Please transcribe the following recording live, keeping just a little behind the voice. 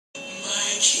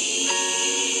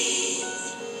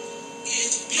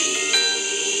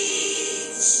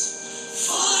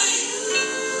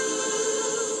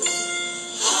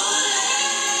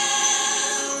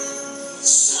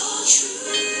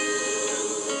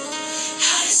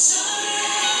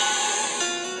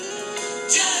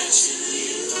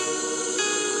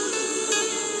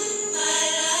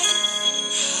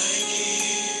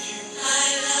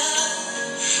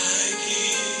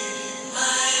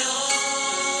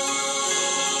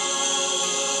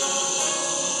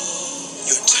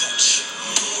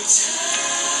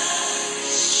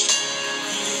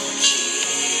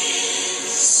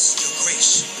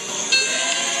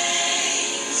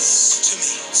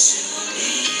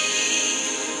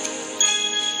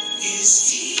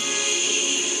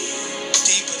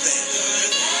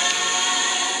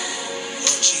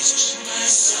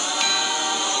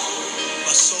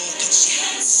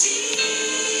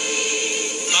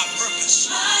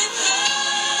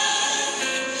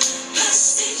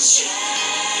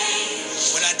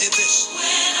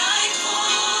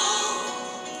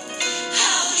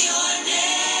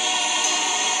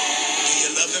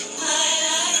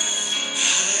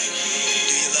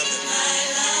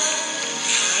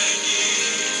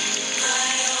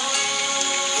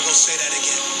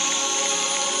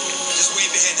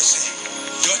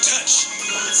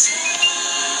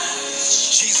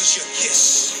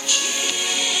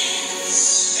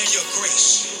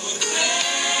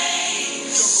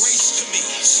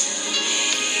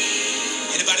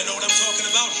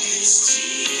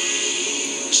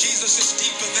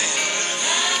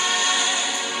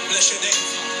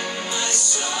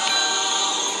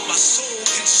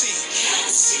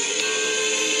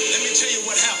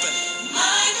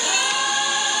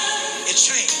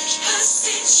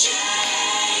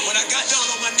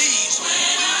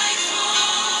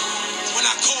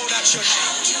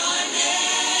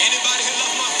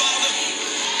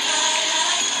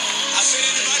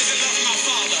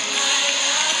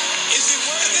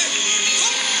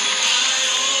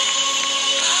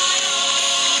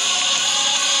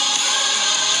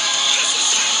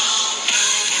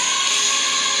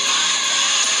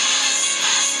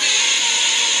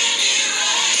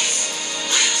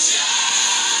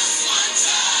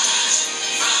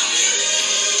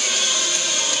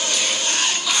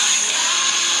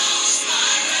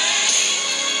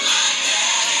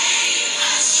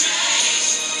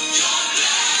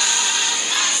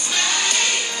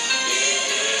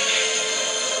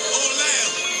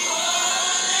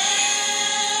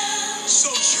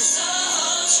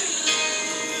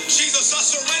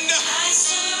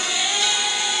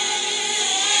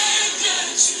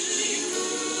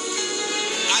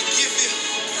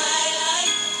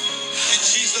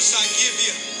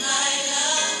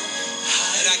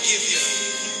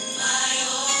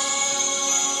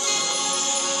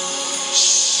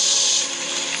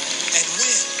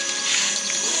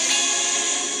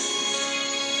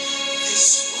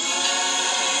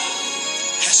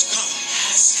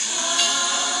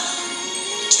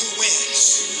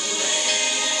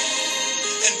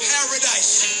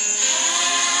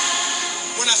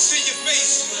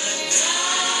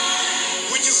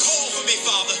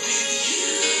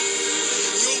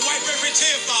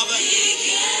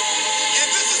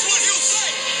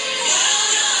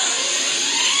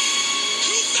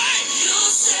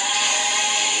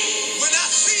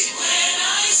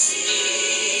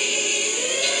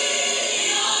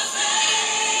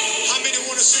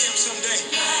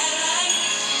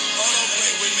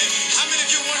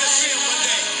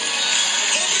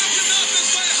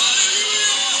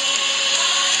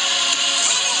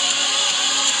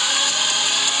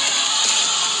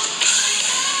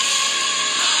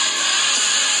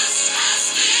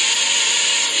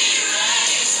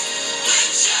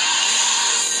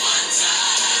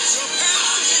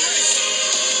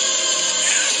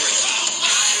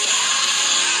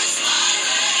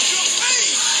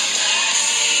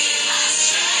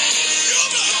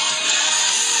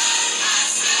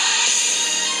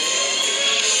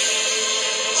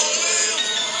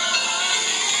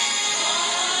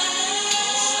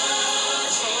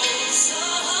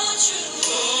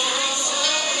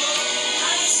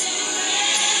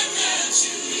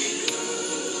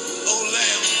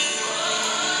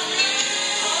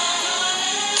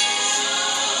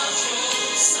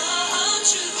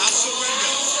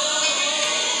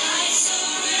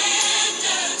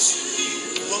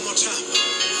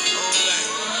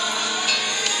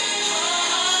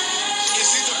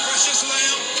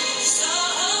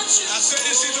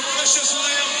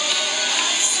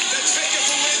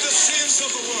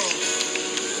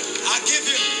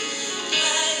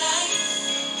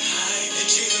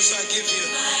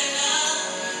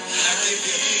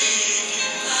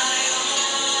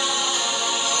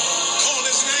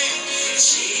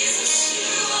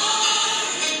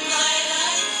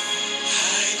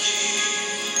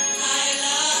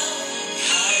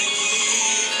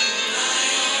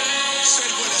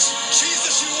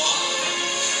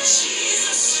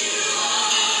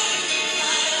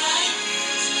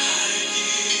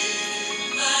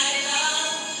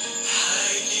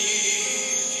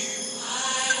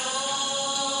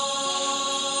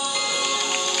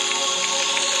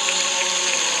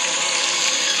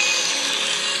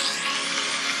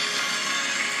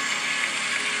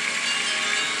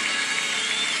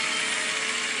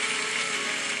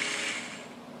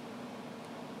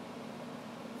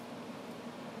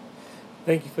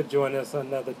Thank you for joining us on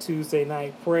another Tuesday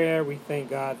night prayer. We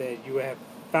thank God that you have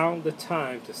found the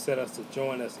time to set us to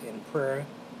join us in prayer.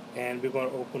 And we're going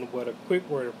to open with a quick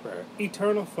word of prayer.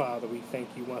 Eternal Father, we thank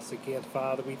you once again,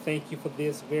 Father. We thank you for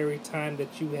this very time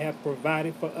that you have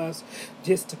provided for us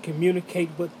just to communicate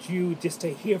with you, just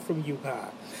to hear from you,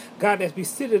 God. God, as we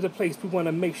sit at a place, we want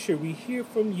to make sure we hear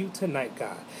from you tonight,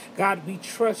 God. God, we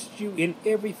trust you in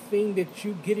everything that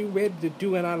you're getting ready to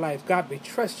do in our lives. God, we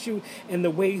trust you in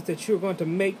the ways that you're going to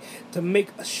make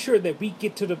sure that we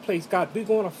get to the place, God. We're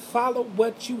going to follow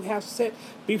what you have set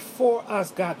before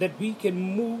us, God, that we can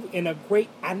move in a great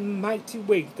and mighty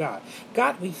way, God.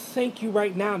 God, we thank you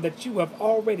right now that you have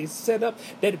already set up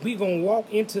that we're going to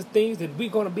walk into things, that we're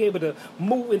going to be able to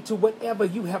move into whatever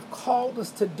you have called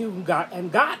us to do, God.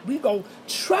 And God, we're going to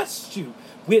trust you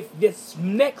with this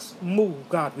next move,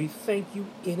 God. We thank you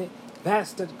in it.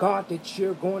 That's the God that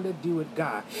you're going to do it,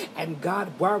 God. And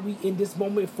God, while we in this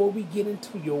moment, before we get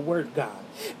into your word,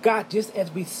 God, just as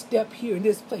we step here in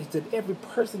this place, that every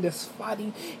person that's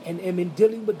fighting and in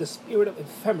dealing with the spirit of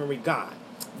infirmary, God,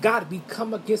 we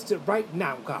come against it right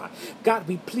now, God. God,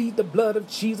 we plead the blood of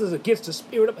Jesus against the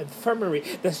spirit of infirmary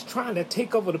that's trying to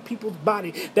take over the people's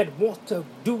body that wants to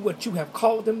do what you have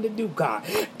called them to do, God.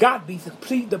 God, we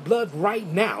plead the blood right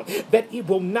now that it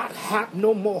will not have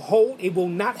no more hold. It will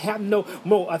not have no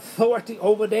more authority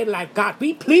over their life, God.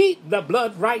 We plead the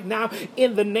blood right now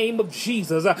in the name of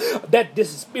Jesus that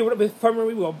this spirit of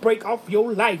infirmary will break off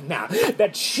your life now,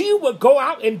 that you will go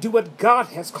out and do what God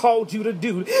has called you to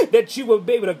do, that you will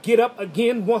be able to get up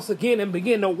again, once again, and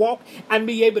begin to walk and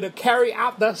be able to carry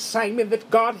out the assignment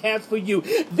that God has for you.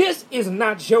 This is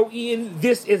not your end.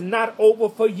 This is not over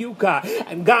for you, God.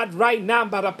 And God, right now,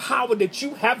 by the power that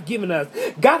you have given us,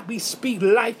 God, we speak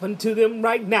life unto them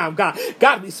right now, God.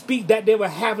 God, we speak that they will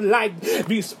have life.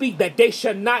 We speak that they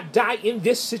shall not die in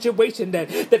this situation,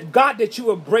 that God, that you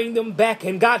will bring them back,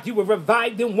 and God, you will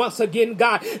revive them once again,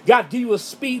 God. God, you will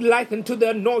speak life into the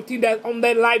anointing that's on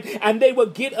their life, and they will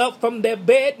get up from their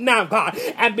bed now, God,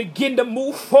 and begin to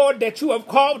move forward that you have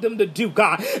called them to do,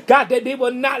 God. God, that they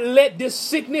will not let this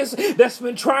sickness that's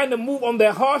been trying to move on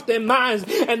their hearts, their minds,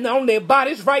 and on their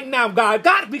bodies right now, God.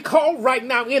 God, we call right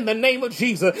now in the name of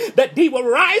Jesus that they will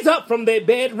rise up from their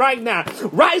bed right now.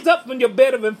 Rise up from your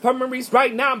bed of infirmaries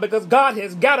right now, because God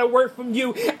has got a word from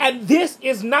you, and this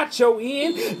is not your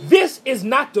end. This is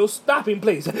not your stopping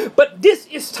place, but this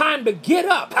is time to get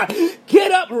up.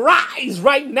 Get up, rise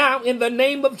right now in the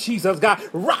name of Jesus, God.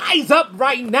 Rise up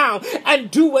right now and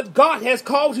do what God has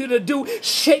called you to do.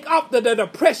 Shake off the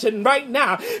depression right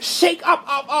now. Shake up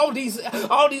all these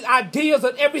ideas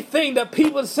and everything that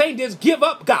people are saying, just give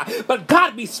up, God. But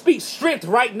God, we speak strength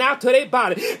right now to their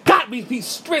body. God, we speak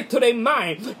strength to their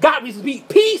mind. God, we speak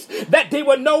peace that they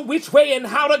will know which way and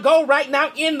how to go right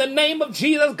now in the name of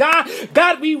Jesus, God.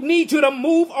 God, we need you to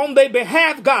move on their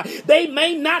behalf, God. They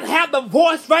may not have the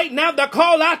voice right now to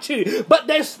call out to you, but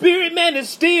their spirit man is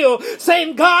still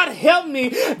saying, God, help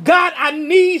me. God, I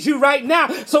need you right now.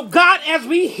 So God, as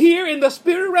we hear in the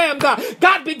spirit realm,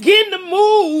 God, begin to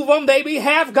move on their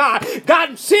behalf, God.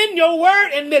 God, send your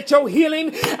word and let your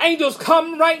healing angels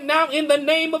come right now in the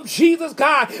name of Jesus,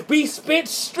 God. We spit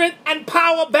strength and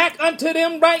power back unto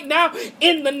them right now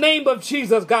in the name of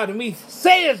Jesus, God. And we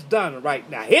say it's done right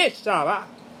now. Say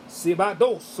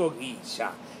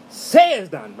it's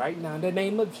done right now in the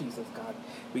name of Jesus, God.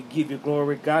 We give you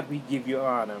glory, God. We give you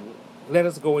honor. Let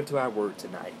us go into our word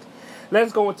tonight. Let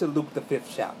us go into Luke the 5th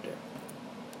chapter.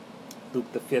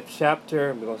 Luke the 5th chapter,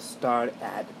 and we're going to start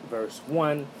at verse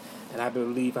 1. And I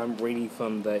believe I'm reading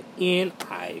from the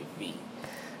NIV.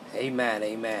 Amen,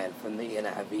 amen, from the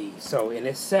NIV. So, and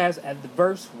it says at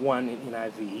verse 1 in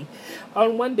NIV,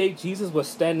 on one day Jesus was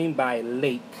standing by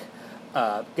Lake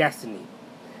Gethsemane.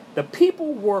 The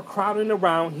people were crowding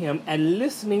around him and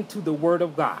listening to the word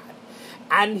of God.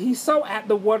 And he saw at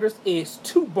the water's edge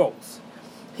 2 boats.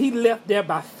 He left there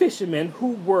by fishermen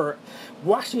who were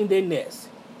washing their nets.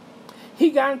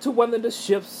 He got into one of the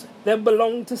ships that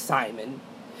belonged to Simon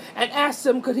and asked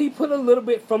him, could he put a little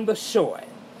bit from the shore?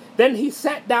 Then he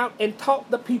sat down and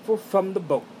taught the people from the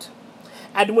boat.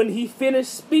 And when he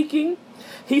finished speaking,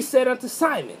 he said unto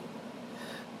Simon,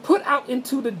 put out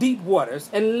into the deep waters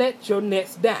and let your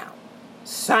nets down.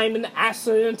 Simon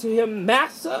answered unto him,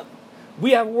 Master,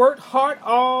 we have worked hard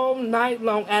all night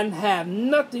long and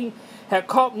have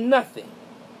caught nothing.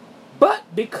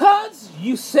 But because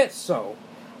you said so,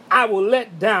 I will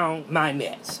let down my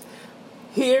nets.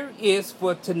 Here is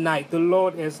for tonight. The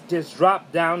Lord has just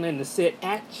dropped down and said,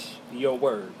 at your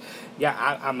word.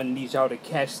 Yeah, I'm going to need y'all to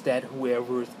catch that,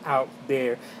 whoever's out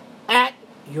there. At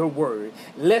your word.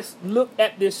 Let's look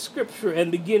at this scripture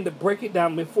and begin to break it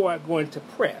down before I go into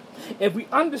prayer. If we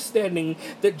understanding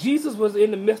that Jesus was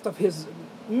in the midst of his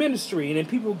ministry and then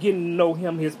people getting to know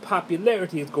him, his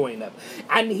popularity is going up.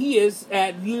 And he is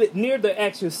near the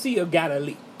actual Sea of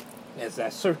Galilee. As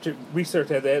I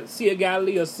research at that, Sea of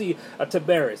Galilee or Sea of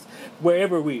Tiberias,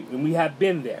 wherever we have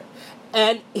been there.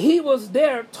 And he was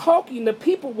there talking, the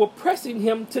people were pressing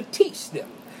him to teach them.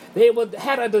 They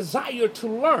had a desire to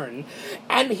learn.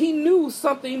 And he knew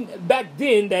something back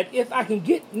then, that if I can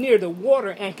get near the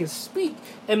water and can speak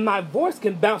and my voice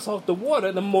can bounce off the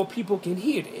water, the more people can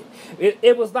hear it.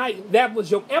 It was like that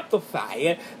was your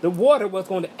amplifier. The water was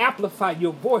going to amplify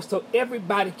your voice so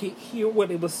everybody could hear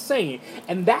what it was saying.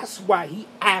 And that's why he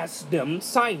asked them,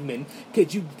 Simon,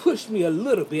 could you push me a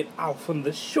little bit out from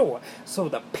the shore so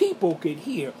the people could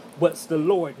hear what the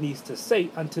Lord needs to say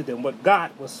unto them, what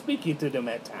God was speaking to them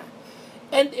at time.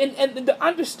 And the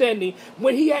understanding,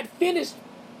 when he had finished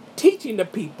teaching the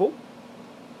people,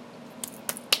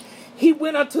 he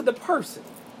went unto the person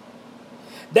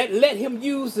that let him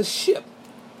use the ship,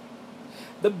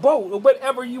 the boat, or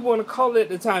whatever you want to call it at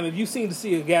the time. If you've seen the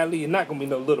Sea of Galilee, it's not going to be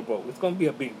no little boat. It's going to be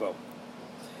a big boat.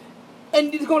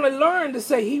 And he's going to learn to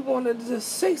say, he wanted to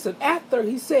say something. After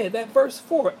he said that, verse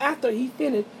 4, after he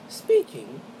finished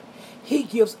speaking, he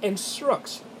gives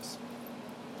instructions.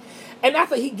 And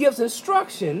after he gives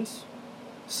instructions,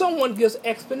 someone gives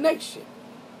explanation.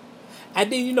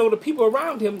 And then, the people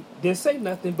around him didn't say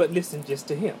nothing but listen just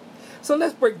to him. So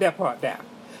let's break that part down.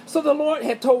 So the Lord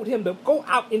had told him to go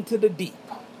out into the deep.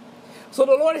 So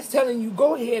the Lord is telling you,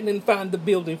 go ahead and find the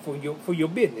building for your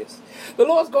business. The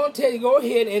Lord's going to tell you, go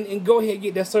ahead and go ahead and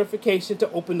get that certification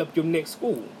to open up your next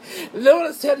school. The Lord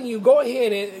is telling you, go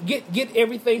ahead and get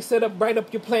everything set up, write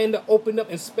up your plan to open up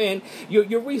and spend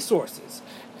your resources.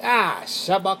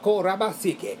 Shabako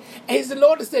Rabasike. And the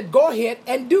Lord has said, go ahead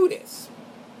and do this.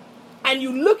 And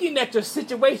you looking at your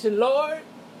situation, Lord,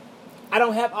 I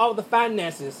don't have all the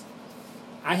finances.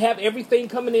 I have everything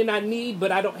coming in I need,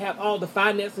 but I don't have all the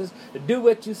finances to do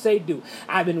what you say do.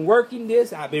 I've been working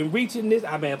this. I've been reaching this.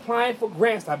 I've been applying for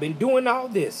grants. I've been doing all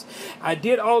this. I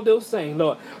did all those things,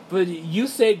 Lord. But you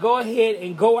say go ahead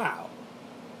and go out.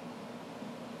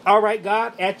 All right,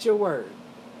 God, at your word.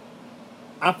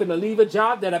 I'm going to leave a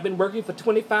job that I've been working for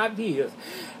 25 years.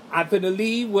 I'm going to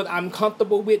leave what I'm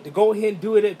comfortable with to go ahead and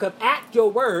do it. Because at your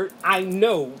word, I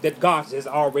know that God has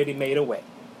already made a way.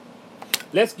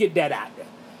 Let's get that out there.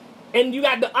 And you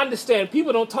got to understand,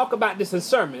 people don't talk about this in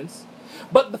sermons,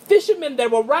 but the fishermen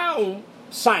that were around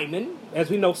Simon, as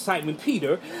we know Simon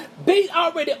Peter, they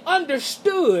already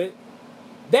understood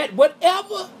that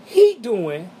whatever he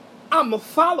doing, I'm going to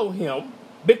follow him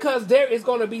because there is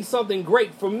going to be something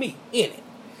great for me in it.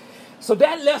 So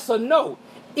that lets us know,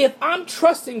 if I'm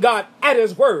trusting God at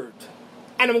his word,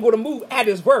 and I'm going to move at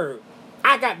his word,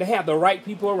 I got to have the right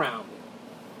people around me.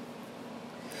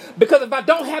 Because if I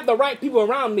don't have the right people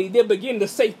around me, they'll begin to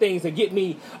say things and get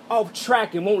me off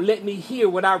track and won't let me hear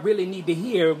what I really need to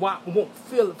hear. Won't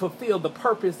fulfill the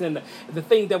purpose and the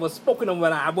thing that was spoken of.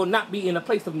 I will not be in a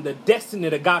place of the destiny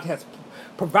that God has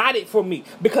provided for me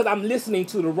because I'm listening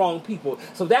to the wrong people.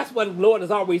 So that's what the Lord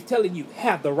is always telling you.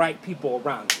 Have the right people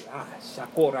around you.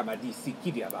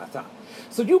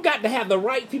 So you got to have the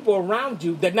right people around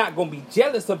you that are not going to be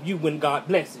jealous of you when God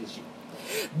blesses you.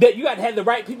 That you got to have the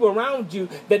right people around you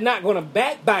that are not going to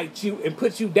backbite you and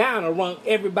put you down around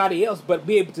everybody else, but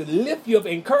be able to lift you up,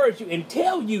 encourage you, and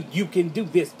tell you you can do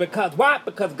this. Because why?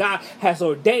 Because God has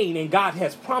ordained and God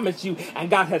has promised you and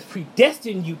God has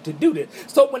predestined you to do this.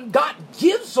 So when God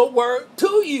gives a word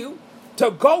to you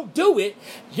to go do it,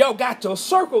 you got your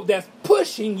circle that's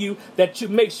pushing you that you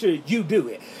make sure you do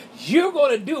it. You're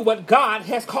going to do what God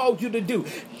has called you to do.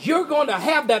 You're going to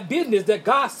have that business that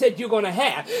God said you're going to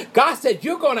have. God said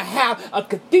you're going to have a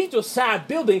cathedral-sized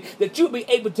building that you'll be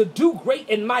able to do great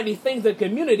and mighty things in the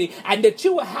community, and that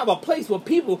you will have a place where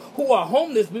people who are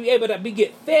homeless be able to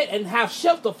get fed and have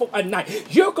shelter for a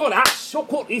night. You're going to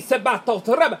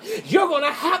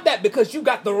have that because you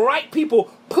got the right people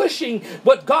pushing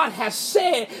what God has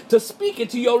said to speak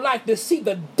into your life, to see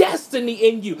the destiny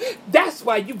in you. That's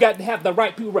why you got to have the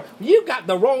right people. You got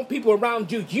the wrong people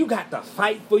around you. You got to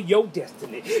fight for your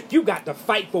destiny. You got to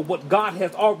fight for what God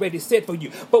has already said for you.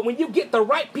 But when you get the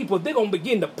right people, they're going to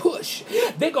begin to push.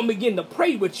 They're going to begin to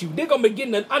pray with you. They're going to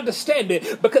begin to understand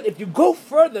it. Because if you go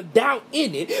further down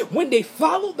in it, when they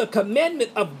follow the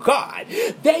commandment of God,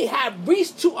 they have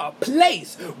reached to a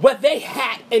place where they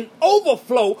had an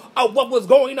overflow of what was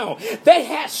going on. They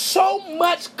had so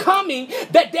much coming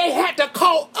that they had to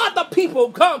call other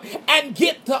people come and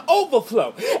get the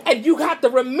overflow. And you have to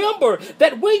remember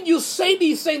that when you say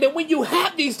these things, that when you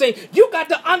have these things, you got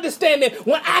to understand that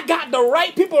when I got the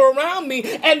right people around me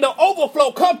and the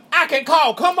overflow comes, I can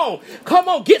call. Come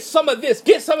on, get some of this,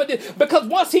 Because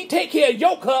once he take care of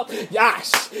your cup,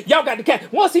 y'all got to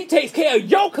catch. Once he takes care of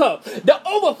your cup, the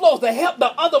overflows to help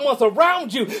the other ones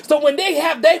around you. So when they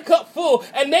have their cup full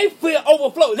and they feel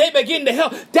overflow, they begin to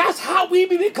help. That's how we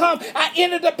become an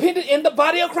interdependent in the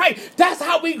body of Christ. That's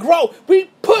how we grow. We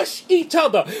push each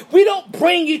other. We don't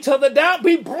bring each other down.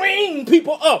 We bring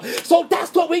people up. So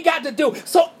that's what we got to do.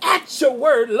 So at your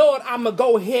word, Lord, I'm going to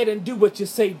go ahead and do what you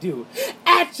say do.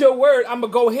 At your word, I'm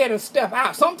going to go ahead and step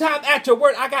out. Sometimes at your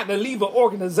word, I got to leave an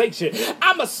organization.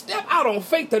 I'm going to step out on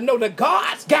faith to know that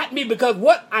God's got me because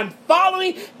what I'm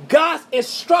following, God's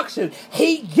instruction.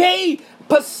 He gave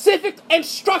specific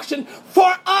instruction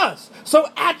for us. So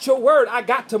at your word, I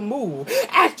got to move.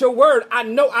 At your word, I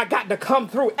know I got to come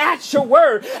through. At your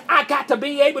word, I got to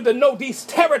be able to know these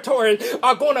territories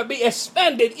are going to be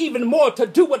expanded even more to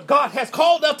do what God has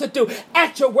called us to do.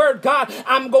 At your word, God,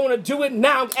 I'm going to do it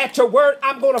now. At your word,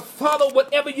 I'm going to follow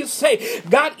whatever you say.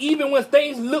 God, even when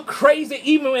things look crazy,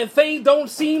 even when things don't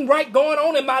seem right going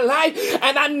on in my life,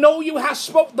 and I know you have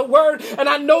spoke the word, and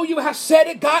I know you have said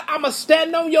it, God, I'm going to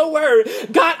stand on your word.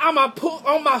 God, I'm going to put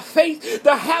on my faith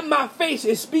to have my faith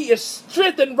be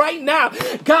strengthened right now.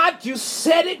 God, you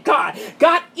said it, God.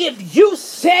 God, if you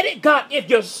said it, God, if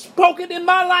you spoke it in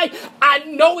my life, I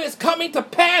know it's coming to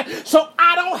pass, so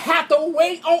I don't have to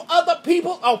wait on other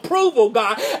people's approval,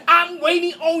 God. I'm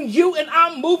waiting on you, and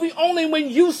I'm moving only when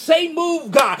you say move,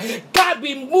 God. God,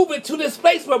 we moving to this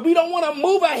place where we don't want to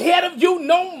move ahead of you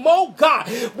no more, God.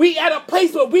 We at a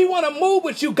place where we want to move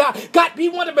with you, God. God, we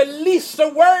want to release the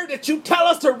word that you tell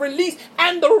us to release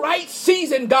and the right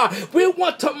season, God. We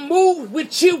want to move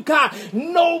with you, God.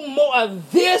 No more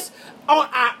of this on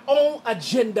our own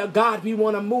agenda, God. We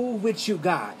want to move with you,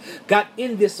 God. God,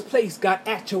 in this place, God,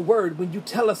 at your word, when you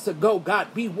tell us to go, God,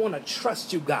 we want to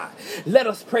trust you, God. Let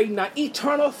us pray now.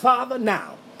 Eternal Father,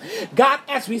 now, God,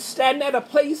 as we stand at a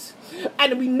place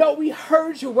and we know we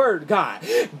heard your word, God.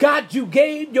 God, you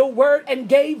gave your word and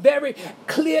gave very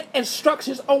clear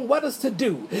instructions on what is to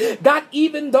do. God,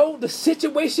 even though the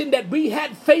situation that we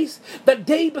had faced the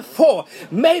day before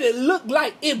made it look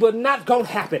like it was not going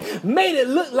to happen, made it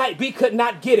look like we could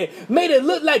not get it, made it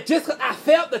look like just because I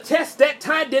failed the test that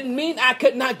time didn't mean I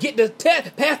could not get the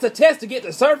test, pass the test to get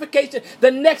the certification the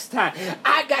next time.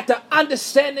 I got to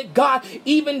understand it, God,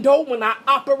 even though when I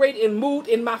operate and moved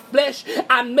in my flesh,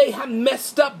 I may have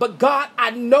messed up, but God,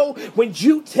 I know when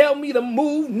you tell me to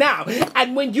move now,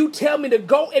 and when you tell me to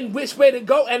go and which way to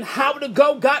go and how to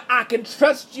go, God, I can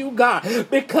trust you, God,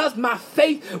 because my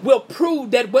faith will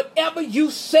prove that whatever you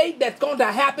say that's going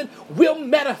to happen will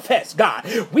manifest, God.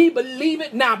 We believe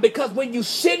it now because when you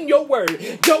send your word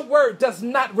does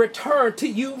not return to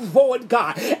you void,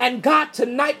 God. And God,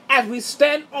 tonight as we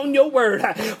stand on your word,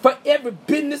 for every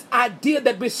business idea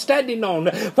that we're standing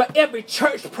on, for every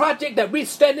church project that we're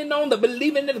standing on, the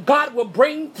believing that God will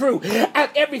bring through, and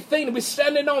everything that we're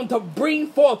standing on to bring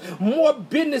forth more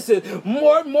businesses,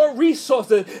 more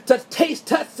resources to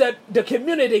touch the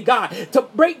community, God, to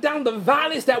break down the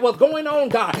violence that was going on,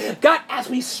 God. God, as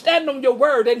we stand on your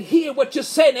word and hear what you're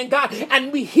saying, and God,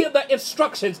 and we hear the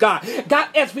instructions, God. God,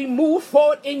 as we move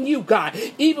forward in you, God,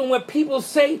 even when people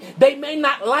say they may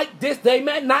not like this, they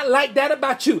may not like that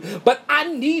about you, but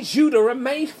I need you to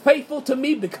remain faithful to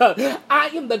me because I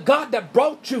am the God that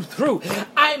brought you through.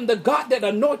 I am the God that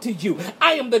anointed you.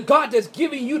 I am the God that's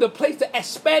giving you the place to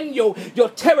expand your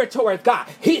territory, God.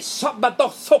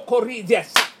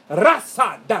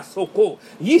 Rasa da soko,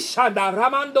 Yishanda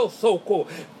Ramando soko.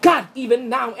 God, even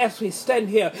now as we stand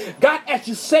here, God, as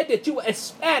you said that you will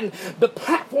expand the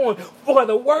platform for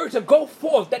the word to go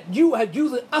forth, that you are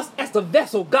using us as the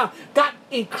vessel, God. God,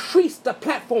 increase the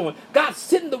platform. God,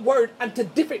 send the word unto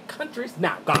different countries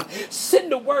now, God.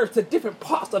 Send the word to different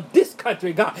parts of this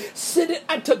country, God. Send it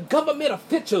unto government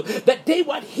officials that they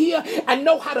would hear and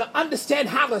know how to understand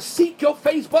how to seek your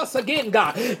face once again,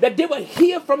 God. That they would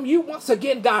hear from you once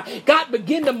again, God. God,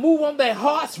 begin to move on their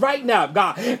hearts right now,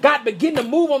 God. God, begin to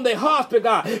move on their hearts,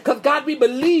 God. Because, God, we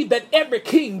believe that every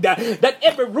king, that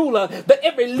every ruler, that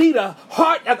every leader,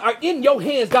 heart are in your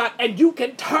hands, God. And you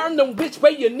can turn them which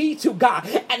way you need to, God.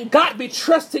 God. And God be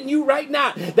trusting you right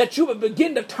now that you will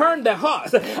begin to turn their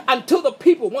hearts unto the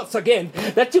people once again.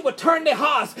 That you will turn their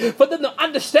hearts for them to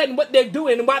understand what they're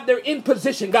doing and why they're in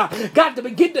position, God. God, to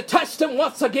begin to touch them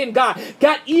once again, God.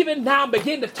 God, even now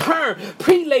begin to turn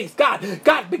prelates, God.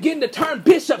 God, begin to turn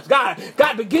bishops, God.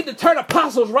 God, begin to turn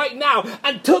apostles right now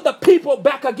until the people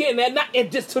back again and not in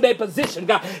just to their position,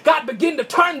 God. God, begin to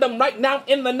turn them right now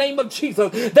in the name of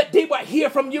Jesus, that they will hear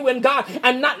from you and God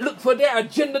and not look for their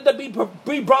agenda to be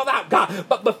brought out, God,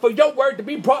 but for your word to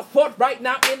be brought forth right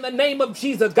now in the name of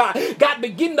Jesus, God. God,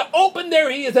 begin to open their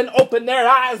ears and open their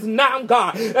eyes now,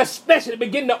 God, especially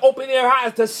begin to open their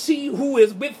eyes to see who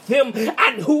is with them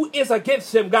and who is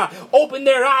against them, God. Open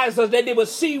their eyes so that they will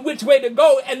see which way to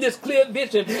go in this clear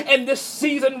vision in this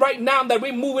season right now that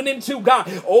we're moving into, God.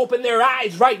 Open their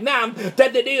eyes right now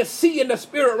that they will see in the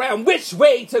spirit realm which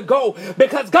way to go,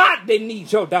 because God, they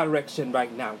need your direction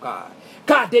right now, God.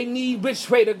 God, they need which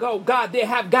way to go. God, they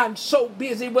have gotten so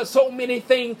busy with so many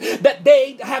things that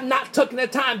they have not taken the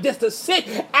time just to sit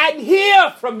and hear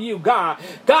from you, God.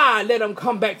 God, let them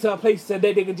come back to a place that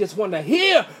they can just want to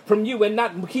hear from you and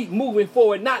not keep moving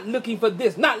forward, not looking for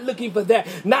this, not looking for that,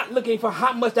 not looking for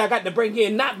how much I got to bring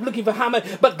in, not looking for how much,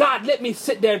 but God, let me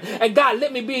sit there and God,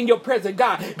 let me be in your presence,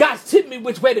 God. God, tell me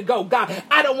which way to go, God.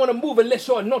 I don't want to move unless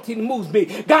your anointing moves me.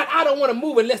 God, I don't want to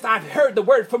move unless I've heard the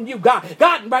word from you, God.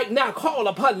 God, right now, call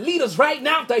upon leaders right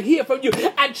now to hear from you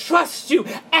and trust you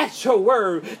at your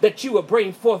word that you will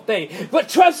bring forth things. But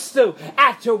trust you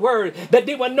at your word that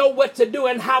they will know what to do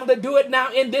and how to do it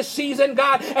now in this season,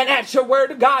 God. And at your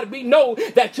word, God, we know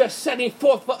that you're setting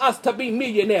forth for us to be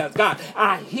millionaires, God.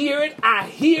 I hear it, I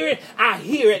hear it, I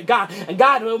hear it, God. And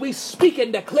God, when we speak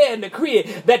and declare and decree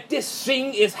that this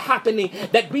thing is happening,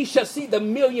 that we shall see the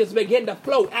millions begin to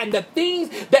flow, and the things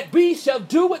that we shall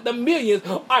do with the millions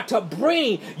are to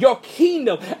bring your kingdom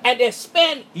and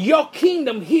expand your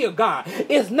kingdom here, God.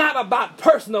 It's not about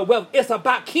personal wealth. It's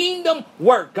about kingdom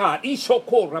work, God.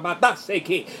 Ishoko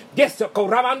ramadaseke, desoko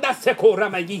ramandaseko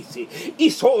ramayisi,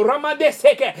 iso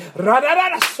ramadeseke,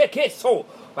 radaraseke so,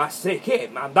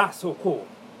 baseke mandasoko,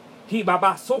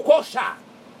 hibabasokosha,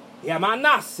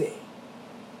 yamanase,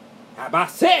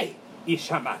 abase,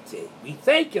 ishamate. We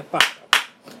thank you, Father,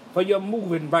 for your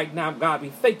moving right now, God. We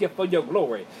thank you for your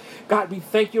glory. God, we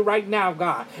thank you right now,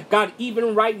 God. God,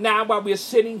 even right now while we're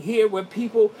sitting here where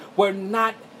people were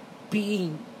not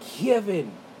being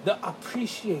given the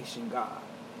appreciation, God.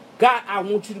 God, I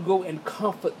want you to go and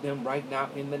comfort them right now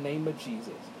in the name of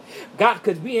Jesus. God,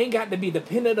 because we ain't got to be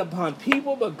dependent upon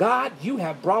people, but God, you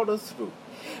have brought us through.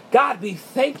 God, we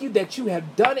thank you that you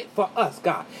have done it for us,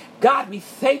 God. God, we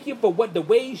thank you for what the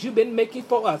ways you've been making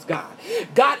for us, God.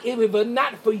 God, if it were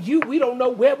not for you, we don't know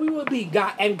where we would be,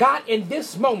 God. And God, in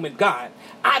this moment, God,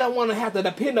 I don't want to have to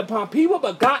depend upon people,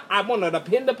 but God, I want to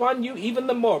depend upon you even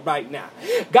the more right now.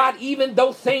 God, even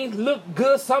though things look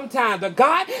good sometimes, but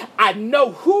God, I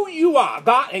know who you are,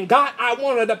 God. And God, I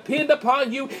want to depend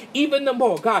upon you even the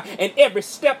more, God. And every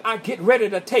step I get ready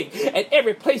to take, and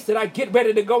every place that I get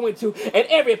ready to go into, and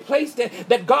every place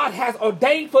that God has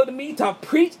ordained for me to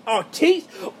preach or teach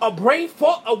or bring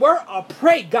forth a word or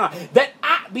pray, God, that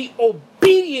I be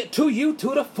obedient to you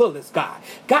to the fullest, God.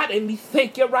 God, and we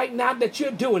thank you right now that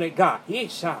you're doing it, God.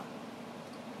 Isha.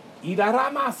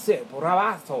 Idaramase,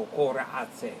 Burabaso,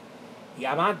 Koraase,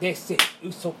 Yamadese,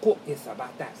 Usoko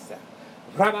Isabatasa,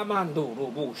 Rabamando,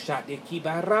 Robusha, de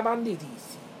Kiba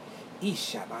Rabandidisi,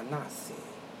 Isha Manase,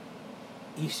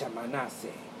 Isha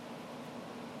Manase.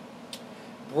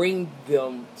 Bring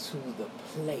them to the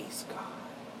place, God.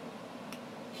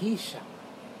 He shall.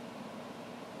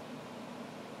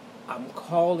 I'm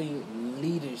calling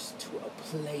leaders to a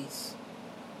place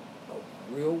of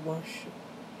real worship,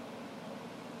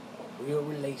 a real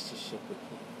relationship with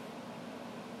Him.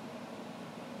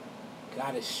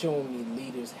 God has shown me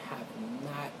leaders have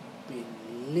not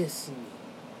been listening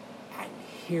and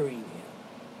hearing Him.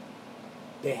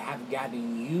 They have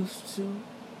gotten used to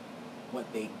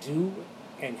what they do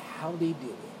and how they do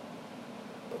it.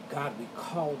 But God, we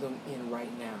call them in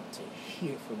right now to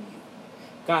hear from you.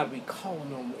 God, we call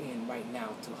them in right now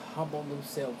to humble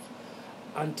themselves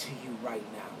unto you right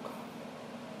now, God.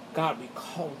 God, we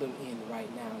call them in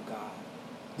right now, God.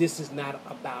 This is not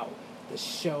about the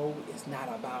show. It's not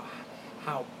about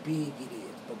how big it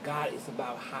is. But God, it's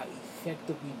about how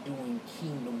effectively doing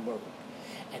kingdom work.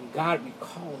 And God, we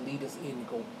call leaders in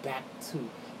to go back to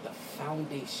the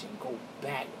foundation, go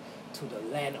back to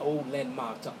the old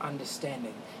landmark, to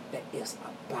understanding that it's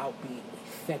about being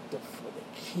effective for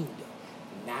the kingdom,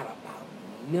 not about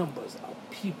numbers of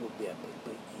people there,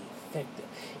 but effective.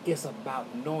 It's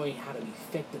about knowing how to be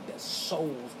effective, that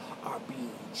souls are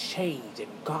being changed and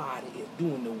God is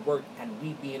doing the work and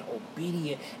we being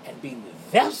obedient and being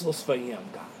vessels for Him,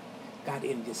 God. God,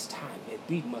 in this time, that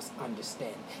we must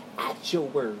understand, at your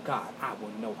word, God, I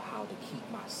will know how to keep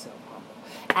myself humble.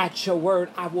 At your word,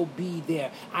 I will be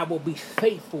there. I will be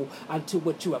faithful unto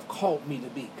what you have called me to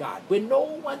be, God. When no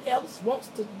one else wants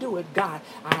to do it, God,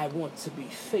 I want to be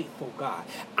faithful, God.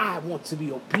 I want to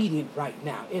be obedient right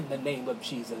now in the name of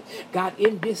Jesus. God,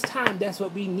 in this time, that's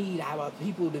what we need our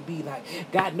people to be like.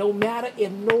 God, no matter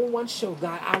if no one shows,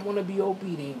 God, I want to be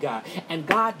obedient, God. And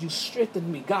God, you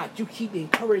strengthen me. God, you keep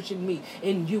encouraging me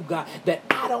in you, God, that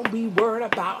I don't be worried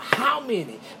about how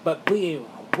many, but being,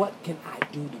 what can I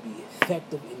do to be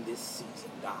effective in this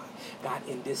season, God? God,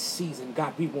 in this season,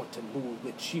 God, we want to move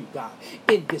with you, God.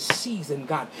 In this season,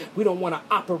 God, we don't want to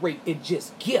operate in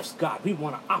just gifts, God. We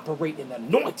want to operate in the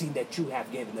anointing that you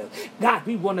have given us. God,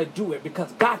 we want to do it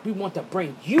because, God, we want to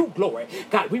bring you glory.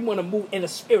 God, we want to move in the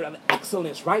spirit of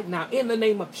excellence right now. In the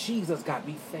name of Jesus, God,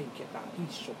 we thank you, God.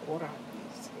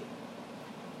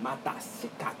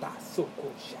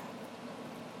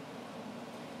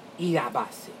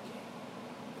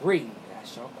 Bring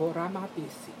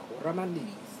Shakoramatisi,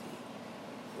 Koramandisi,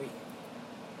 bring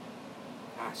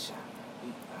Asha,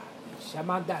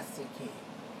 Shamadasiki,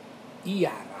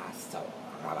 Iaraso,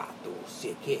 Rabato,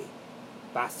 Siki,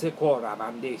 Basikora,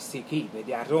 Mande, Siki,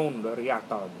 Mediaron,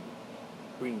 Riaton,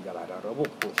 bring the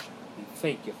Robokosha. We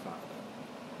thank you, Father.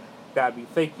 God, we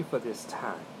thank you for this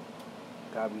time.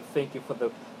 God, we thank you for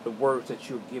the words that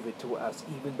you're giving to us,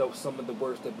 even though some of the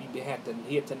words that we had to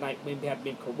hear tonight maybe have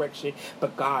been correction.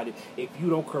 But God, if you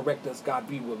don't correct us, God,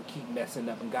 we will keep messing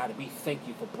up. And God, we thank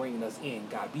you for bringing us in.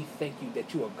 God, we thank you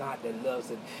that you are God that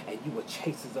loves us and you will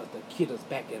chase us to get us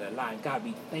back in a line. God,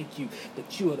 we thank you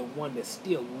that you are the one that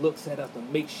still looks at us to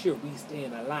make sure we stay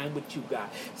in a line with you, God.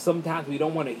 Sometimes we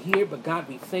don't want to hear, but God,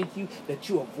 we thank you that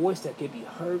you are a voice that can be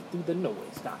heard through the noise,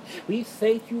 God. We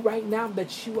thank you right now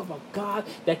that you are a God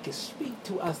that can speak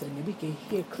to us and we can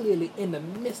hear clearly in the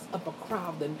midst of a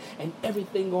crowd and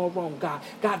everything going wrong, God.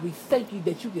 God, we thank you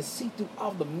that you can see through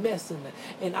all the mess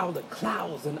and all the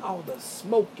clouds and all the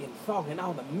smoke and fog and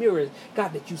all the mirrors,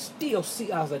 God, that you still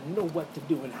see us and know what to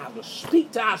do and how to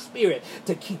speak to our spirit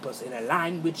to keep us in a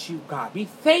line with you, God. We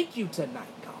thank you tonight,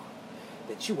 God,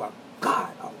 that you are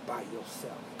God all by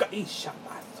yourself.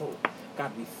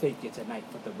 God, we thank you tonight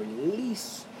for the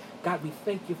release. God, we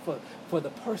thank you for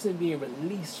the person being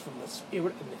released from the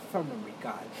spirit of infirmary,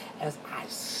 God. As I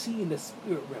see in the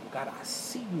spirit realm, God, I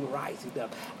see you rising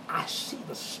up. I see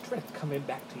the strength coming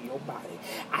back to your body.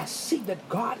 I see that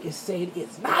God is saying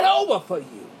it's not over for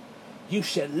you. You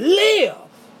shall live.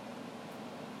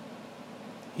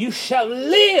 You shall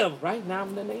live right now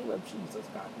in the name of Jesus,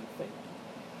 God. We thank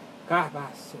you. God,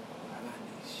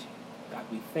 God,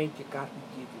 we thank you. God,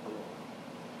 we give you glory.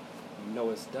 You know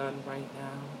it's done right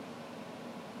now.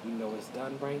 You know it's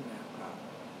done right now,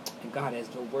 God. And God,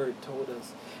 as your word told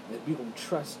us, that we're going to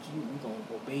trust you, we're going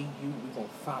to obey you, we're going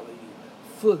to follow you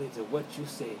fully to what you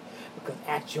said. Because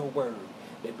at your word,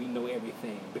 that we know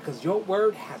everything. Because your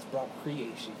word has brought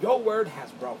creation. Your word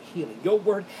has brought healing. Your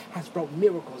word has brought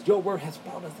miracles. Your word has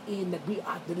brought us in that we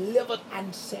are delivered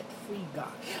and set free,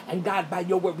 God. And God, by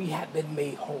your word, we have been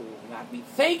made whole. God, we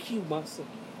thank you once again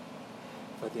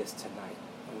for this tonight.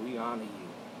 And we honor you.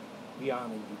 We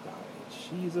honor you, God.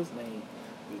 In Jesus' name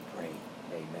we pray.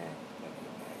 Amen and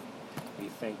amen. We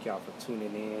thank y'all for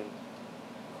tuning in.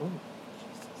 Oh,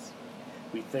 Jesus.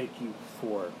 We thank you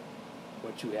for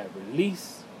what you have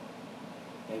released.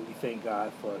 And we thank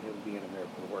God for him being a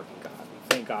miracle working God.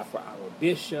 We thank God for our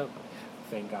bishop.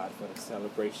 We thank God for the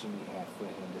celebration we had for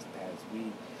him this past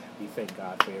week. We thank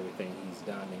God for everything he's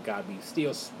done. And God, we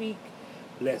still speak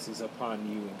blessings upon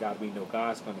you. And God, we know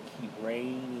God's going to keep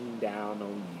raining down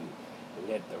on you.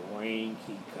 Let the rain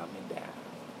keep coming down.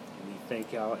 And we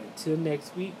thank y'all. Until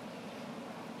next week,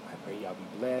 I pray y'all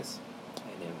be blessed.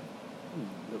 And then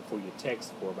look for your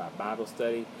text for our Bible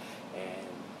study. And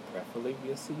preferably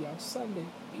we'll see y'all Sunday.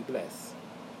 Be blessed.